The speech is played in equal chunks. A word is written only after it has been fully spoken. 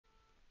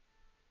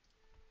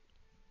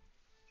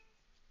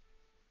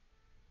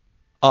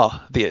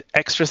Oh, the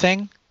extra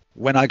thing.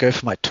 When I go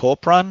for my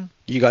torp run,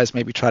 you guys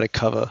maybe try to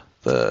cover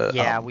the.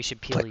 Yeah, we should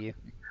peel you.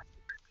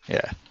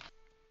 Yeah.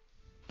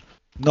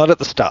 Not at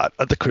the start,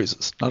 at the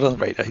cruisers, not on the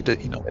radar. He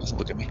doesn't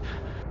look at me.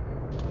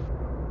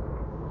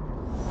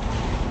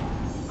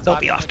 They'll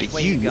be after Which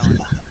way you. going?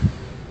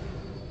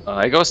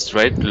 I go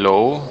straight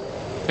low.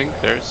 I think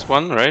there's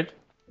one, right?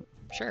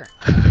 Sure.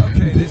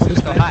 Okay, this is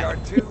Go high.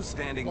 Vanguard 2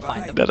 standing We'll by.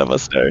 find them. None of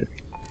us know.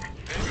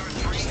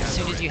 As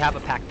soon as you have a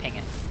pack, ping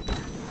it.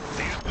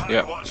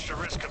 Yeah.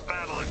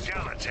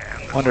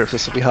 Wonder if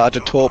this will be hard to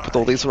torp with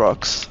all these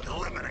rocks.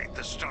 Eliminate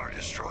the Star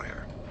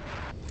Destroyer.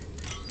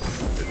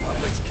 The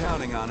public's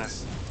counting on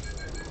us.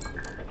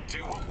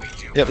 Do what we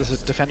do. Yep, there's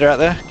a defender out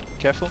there.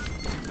 Careful.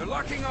 They're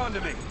locking onto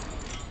me.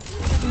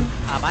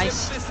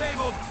 Ice.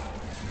 Disabled.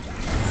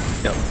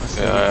 Yep.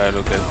 Yeah, I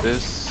look at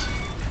this.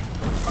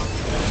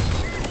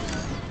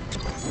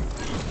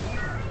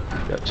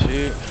 Got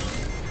you.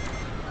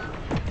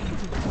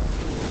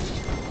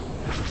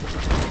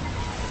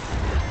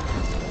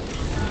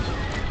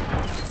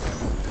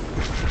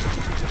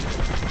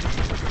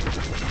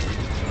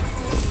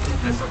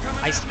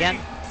 Ice again.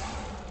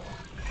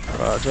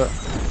 Roger.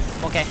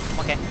 Okay,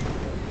 okay.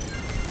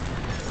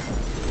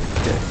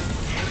 Okay.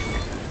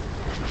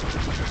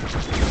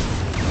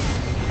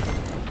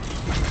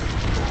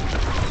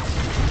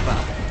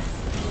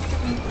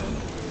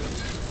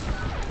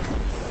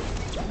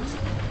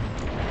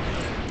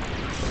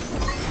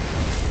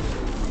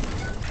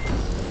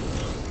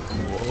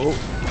 Whoa.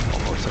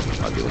 Almost someone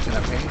might be looking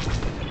at me.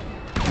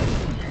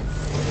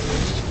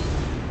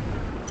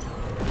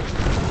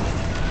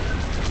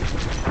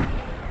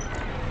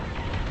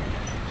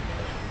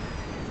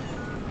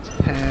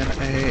 And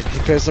 8.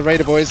 Here goes the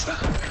Raider boys.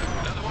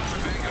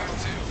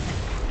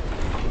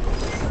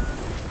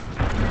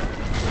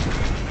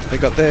 They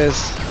got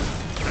theirs.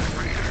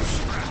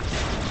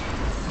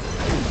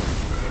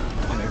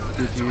 I'm gonna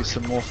give you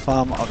some more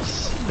farm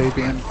ox,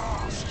 Fabian.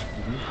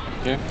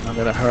 Yeah. I'm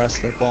gonna harass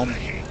their bomb.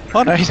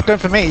 Oh no, he's going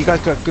for me. You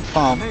guys got good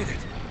farm. Made it.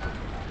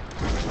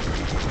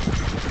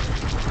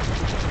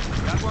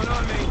 Got one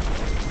on me.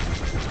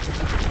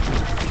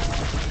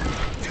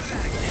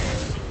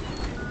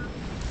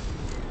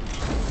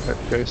 Got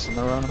Ghost on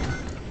the run.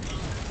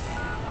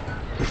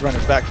 He's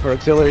running back for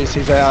auxiliaries.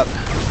 He's out.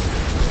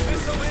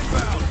 Missile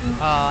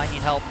inbound. I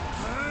need help.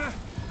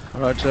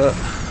 Roger.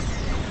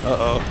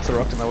 Uh-oh, it's a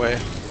rock in the way.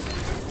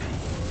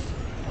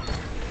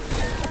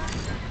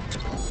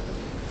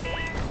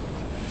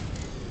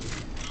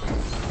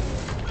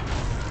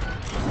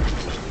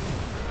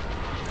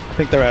 I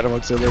think they're out of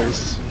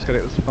auxiliaries. He's got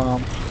it with the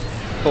farm.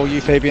 Call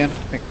you, Fabian. I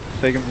think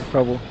Sagan's in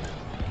trouble.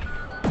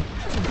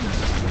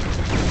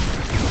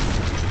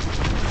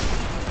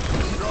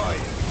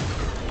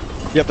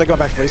 Yep, they're going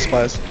back for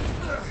resupplies.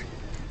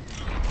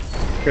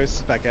 Ghost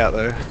is back out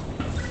though.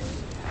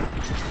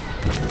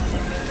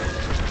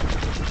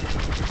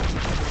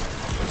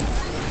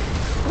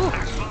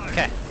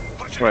 Okay.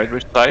 Right,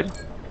 which side?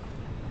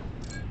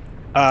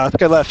 I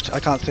think I left. I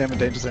can't see him in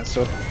danger zone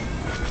still.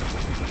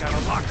 Got a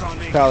lock on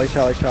me. Charlie.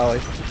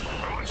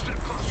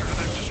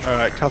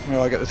 Alright, cover me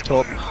while I get this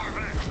torp.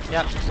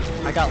 Yep.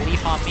 I got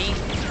Leaph on me.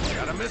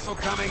 Got a missile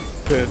coming.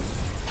 Good.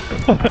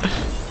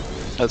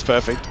 That's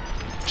perfect.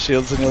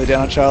 Shields are nearly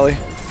down on Charlie.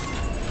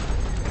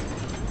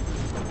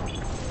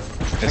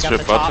 It's got the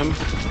the top. bottom.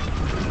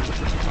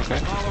 Okay.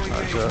 Following me.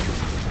 Roger.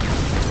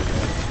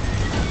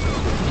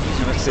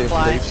 I'm gonna see if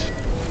Supply. Leaph.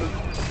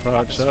 Off the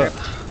Roger. strip.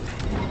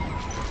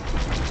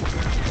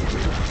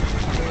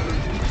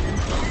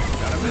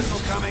 Got a missile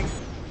coming.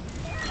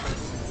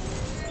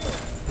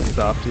 He's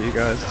after you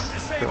guys.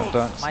 Don't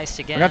done. Ice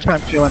I'm again. gonna try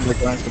and peel into the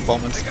grounds for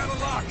bombers. They got a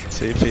lock.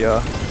 See if he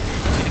I'm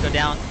gonna go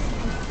down.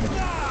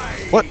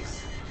 What?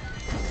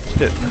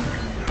 Shit.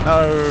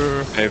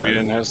 No.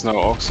 Fabian has no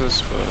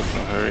oxes, but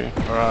no hurry.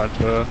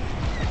 Roger.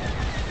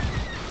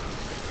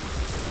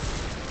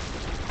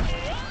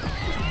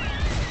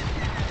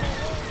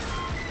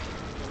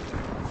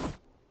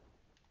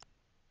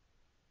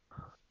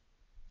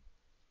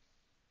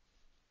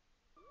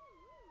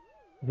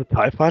 Is the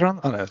TIE fighter on?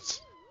 Oh no,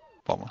 it's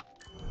bomber.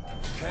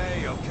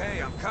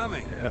 Okay, I'm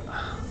coming. Yeah.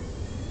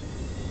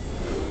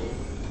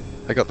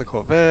 I got the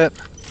Corvette.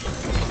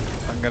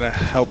 I'm gonna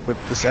help with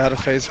this outer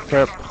phase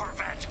prep.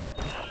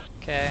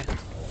 Okay.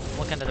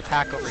 Looking to the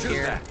pack over Shoot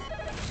here. that.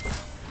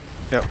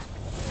 Yep.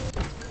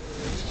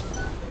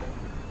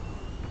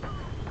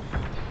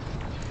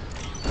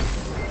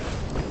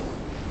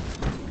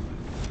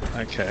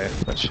 Okay,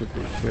 that should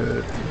be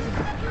good.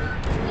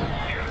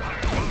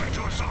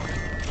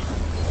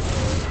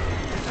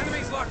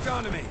 Enemies locked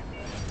onto me.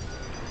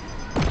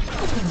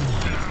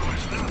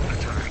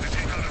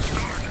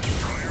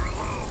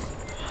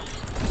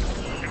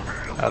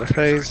 Out of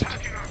phase.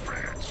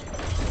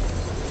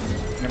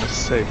 I'm gonna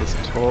save this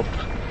torp.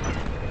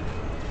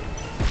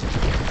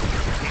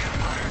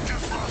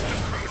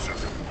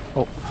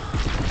 Oh.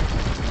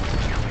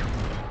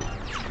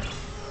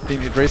 Do you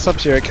need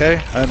resubs? You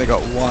okay? I only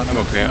got one. I'm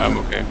okay, I'm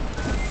okay.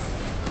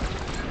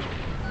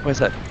 Where's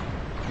that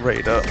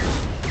Raider?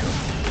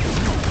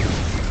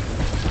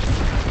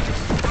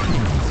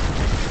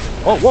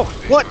 Oh, whoa,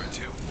 what?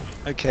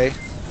 Okay,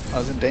 I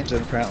was in danger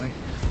then, apparently.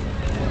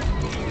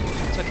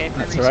 It's okay. For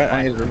That's alright,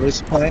 I resupply. needed a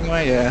resupply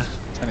anyway, yeah.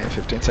 It's only a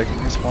 15-second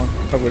respawn.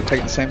 Probably would have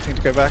taken the same thing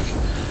to go back.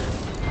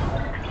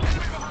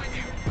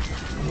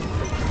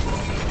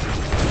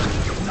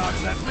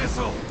 Dodge that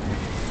missile.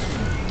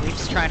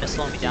 Leaf's trying to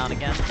slow me down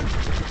again.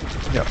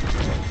 Yep,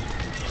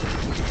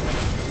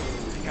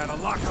 They got a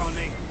lock on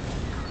me.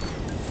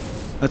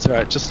 that's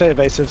alright. Just stay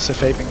evasive so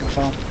Fabian can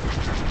farm.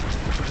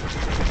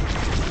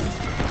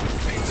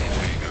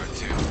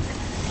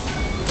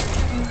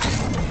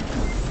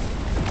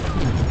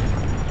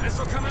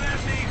 Missile coming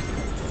at me.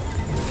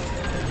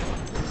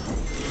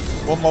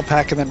 One more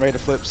pack and then Raider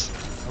flips.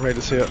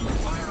 Raider's here.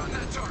 Fire on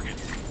that target.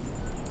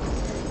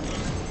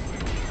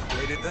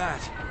 They did that.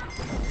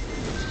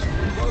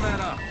 Blow that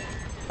up.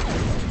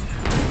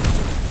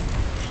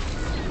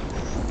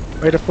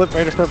 Raider flip,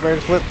 Raider flip,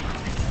 Raider flip.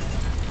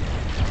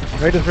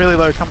 Raider's really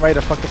low, come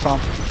Raider, fuck the farm.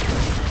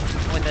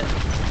 With it.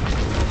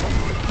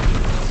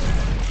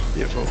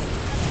 Beautiful.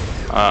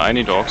 I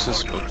need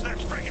Oxus, but Who's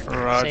next frigate? Sagan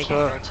Roger.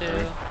 roll 2.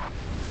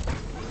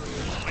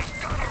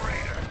 We've got a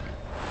raider.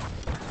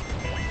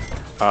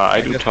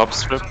 I do top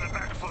strip. On the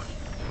back foot.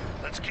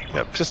 Let's keep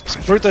Yep,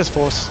 just root those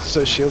force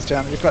so shields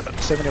down. You've got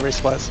so many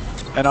resupplies.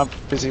 And I'm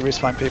busy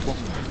respawning people.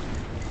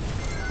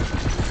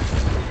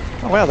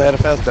 Oh wow, they had a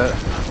fast bet.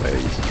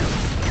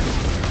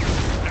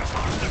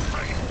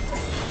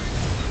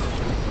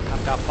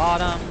 I've got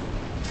bottom.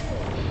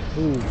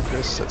 Ooh,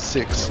 this at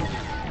 6.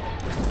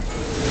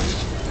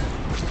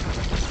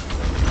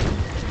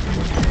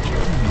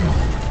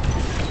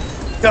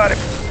 Got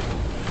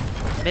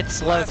him! Mid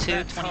slow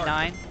 2,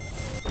 29.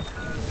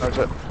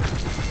 Roger.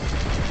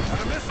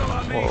 Got a missile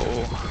on me. Whoa.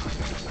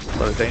 A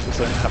lot of danger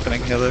zone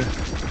happening here though.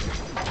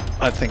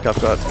 I think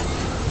I've got...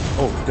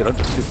 Oh, good, I'm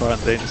just too far in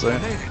the danger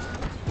zone.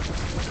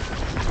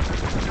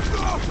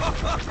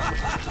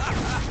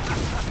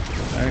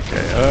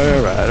 Okay,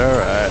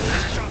 alright.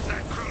 Shot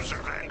that cruiser,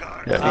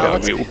 Vanguard. Yeah,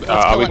 Let's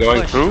are we go, let's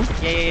going push.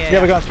 through? Yeah.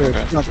 yeah, we're going through.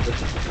 Okay. We're going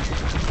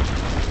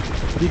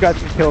through. You guys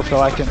can kill so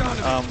I can,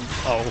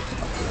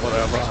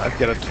 whatever, I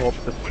get a torp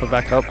for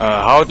backup.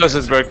 How does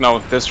it work now?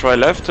 Destroy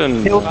left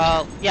and Kill.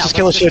 Yeah, Just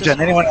kill a let's shield just-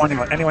 gen, anyone you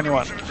want, anyone you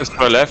want.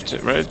 destroy left,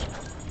 right?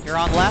 You're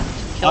on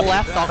left. Kill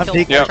left. I'll I'm kill.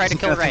 deep, Yeah. Try to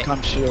kill right.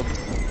 I'm shield.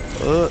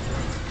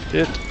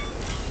 Shit.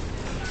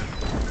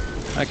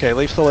 Okay,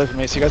 Leaf's all over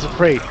me, so you guys are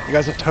free. You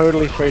guys are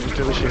totally free to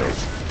do the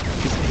shields.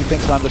 He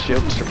thinks I'm the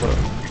shield stripper.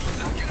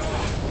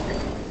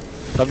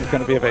 So I'm just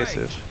gonna be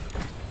evasive.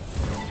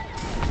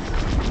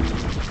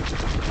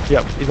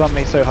 Yep, he's on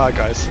me so hard,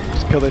 guys.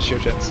 Just kill those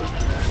shield gens.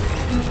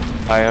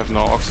 I have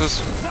no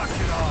Oxus.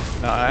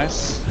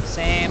 Nice.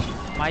 Same.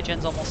 My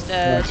gen's almost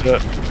dead.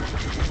 That's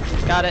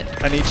it. Got it.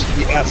 I need you to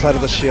be outside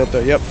of the shield though,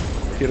 yep.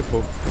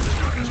 Beautiful.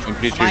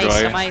 Completely I'm iced,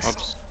 dry. I'm iced.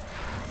 Oops.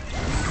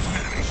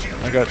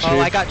 I got you. Oh,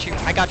 I got you.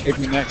 I got you. Hit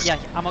me next. Yeah,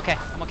 I'm okay.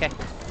 I'm okay.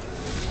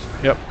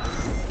 Yep.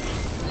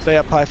 Stay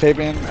up high,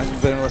 Fabian,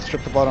 and then let's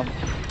strip the bottom.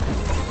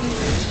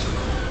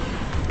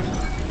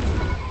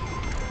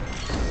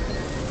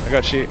 I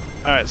got you.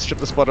 Alright, strip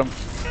this bottom.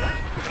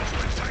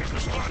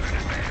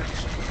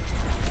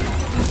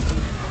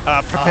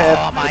 Prepared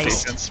Oh, I'm for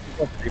iced. defense.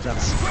 Prepare for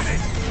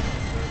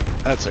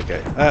defense. That's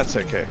okay. That's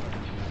okay.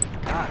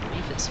 God,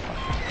 Leaph is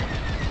fucking.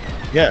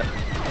 Yeah.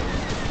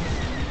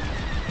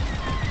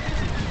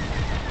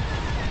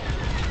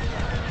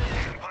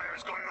 Empire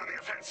is going on the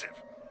offensive.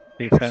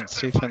 Defense.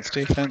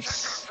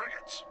 Frigates.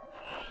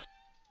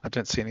 I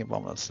don't see any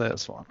bombers.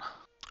 There's one.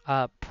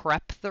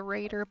 Prep the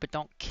raider, but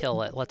don't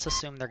kill it. Let's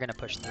assume they're gonna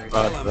push through.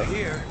 Well, I'm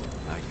here,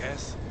 I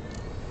guess.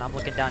 I'm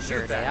looking down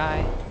here Shoot at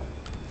that. AI.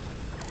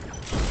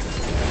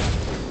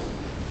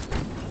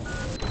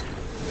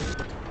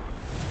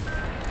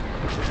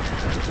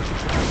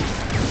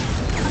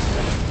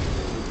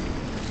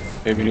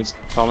 Maybe it's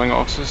farming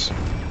Oxus.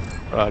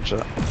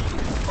 Roger.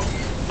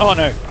 Oh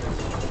no!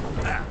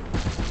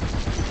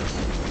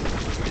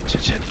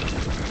 Shit.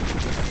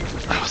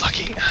 I was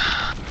lucky.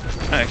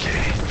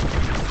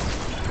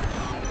 Okay.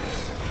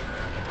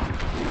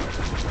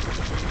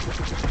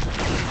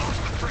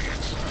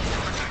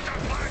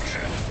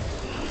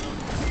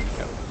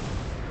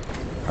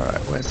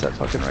 Alright, where's that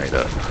fucking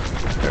raider?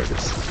 There it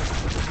is.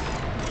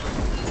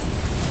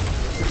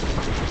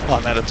 Oh,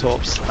 I'm out of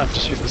torps. I have to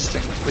shoot this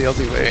thing the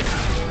Aussie way.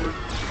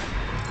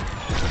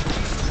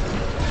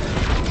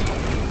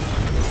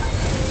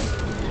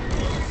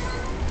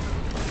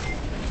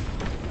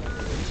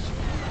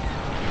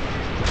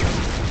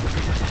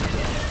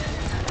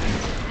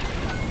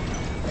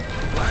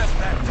 Blast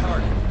that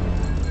target.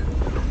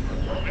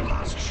 We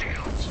lost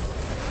shields.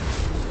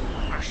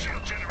 Our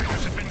shield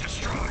generators have been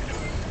destroyed.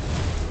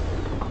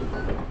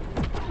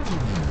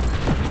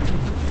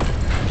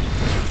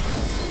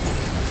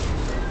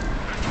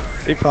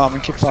 Keep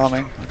farming, keep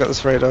farming. I've got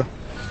this raider.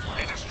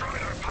 They destroyed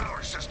our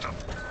power system.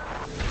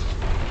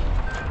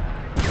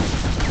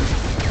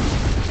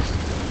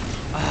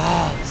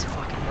 Ah, this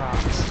fucking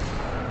rocks.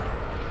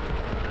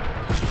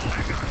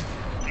 Hang on.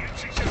 The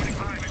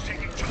NC-75 is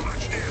taking too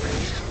much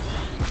damage.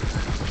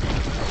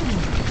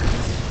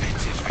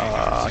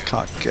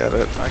 Can't get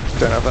it. I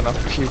don't have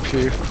enough pew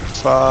pew.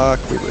 Fuck,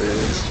 we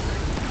lose.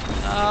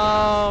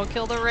 Oh,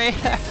 kill the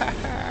Raider!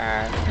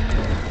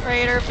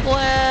 Raider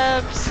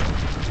flips!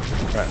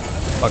 Right,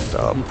 fucked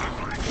up.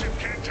 Flagship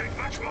can't take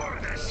much more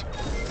of this.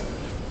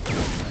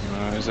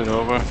 Is it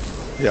over?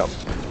 Yep.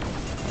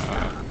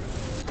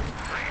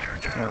 Raider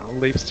down.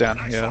 Leap's down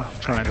here,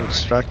 trying to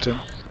distract him.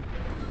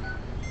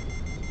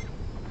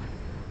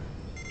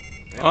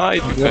 I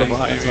What think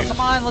am I? maybe. Come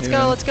on, let's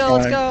Yeah, go, let's go,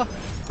 let's go!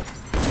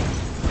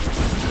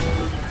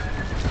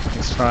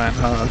 He's trying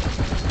hard.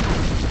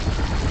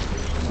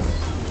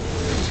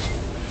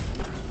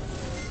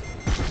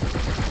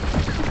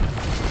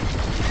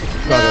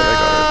 Got it, I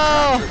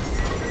got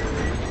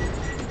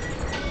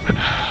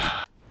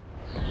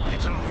it.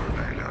 It's over,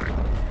 Vanguard.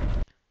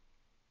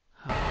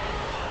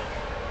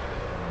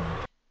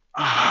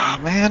 Ah,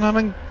 man, I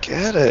don't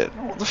get it.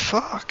 What the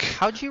fuck?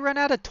 How'd you run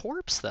out of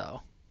torps,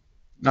 though?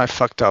 No, I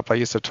fucked up. I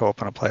used a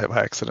torp on a player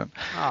by accident.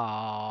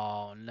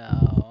 Oh,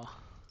 no.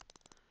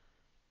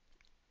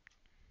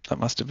 That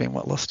must have been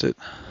what lost it.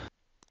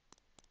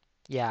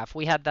 Yeah, if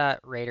we had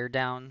that Raider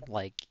down,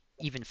 like,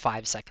 even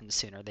 5 seconds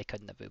sooner, they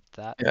couldn't have ooped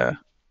that. Yeah.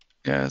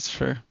 Yeah, it's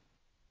true.